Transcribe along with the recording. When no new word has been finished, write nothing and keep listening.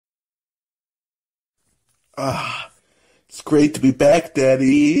Ah, it's great to be back,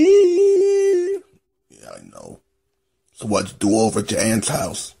 Daddy. Yeah, I know. So what'd you do over at your aunt's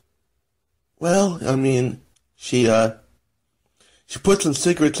house? Well, I mean, she put some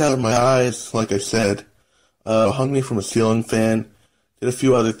cigarettes out of my eyes, like I said. Hung me from a ceiling fan. Did a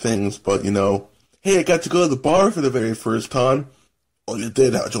few other things, but hey, I got to go to the bar for the very first time. Oh, you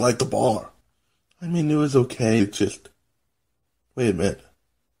did? How'd you like the bar? I mean, it was okay. It just... Wait a minute.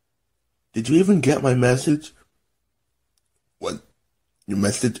 Did you even get my message? What? Your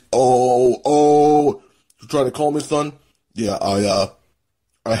message? Oh. You trying to call me, son? Yeah,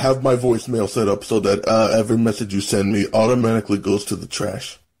 I have my voicemail set up so that, every message you send me automatically goes to the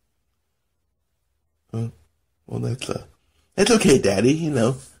trash. Huh? Well, that's okay, Daddy,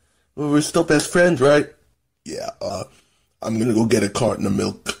 We're still best friends, right? Yeah, I'm gonna go get a carton of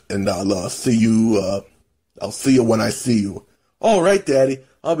milk, and I'll see you when I see you. All right, Daddy,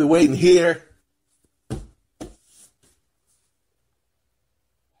 I'll be waiting here.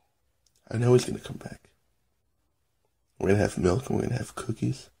 I know he's gonna come back. We're gonna have milk, and we're gonna have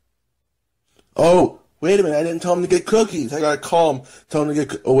cookies. Oh, wait a minute, I didn't tell him to get cookies. I gotta call him, tell him to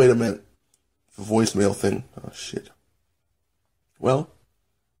get, oh, wait a minute. The voicemail thing. Oh, shit. Well,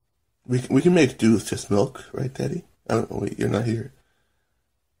 we can make do with just milk, right, Daddy? I don't know, wait, you're not here.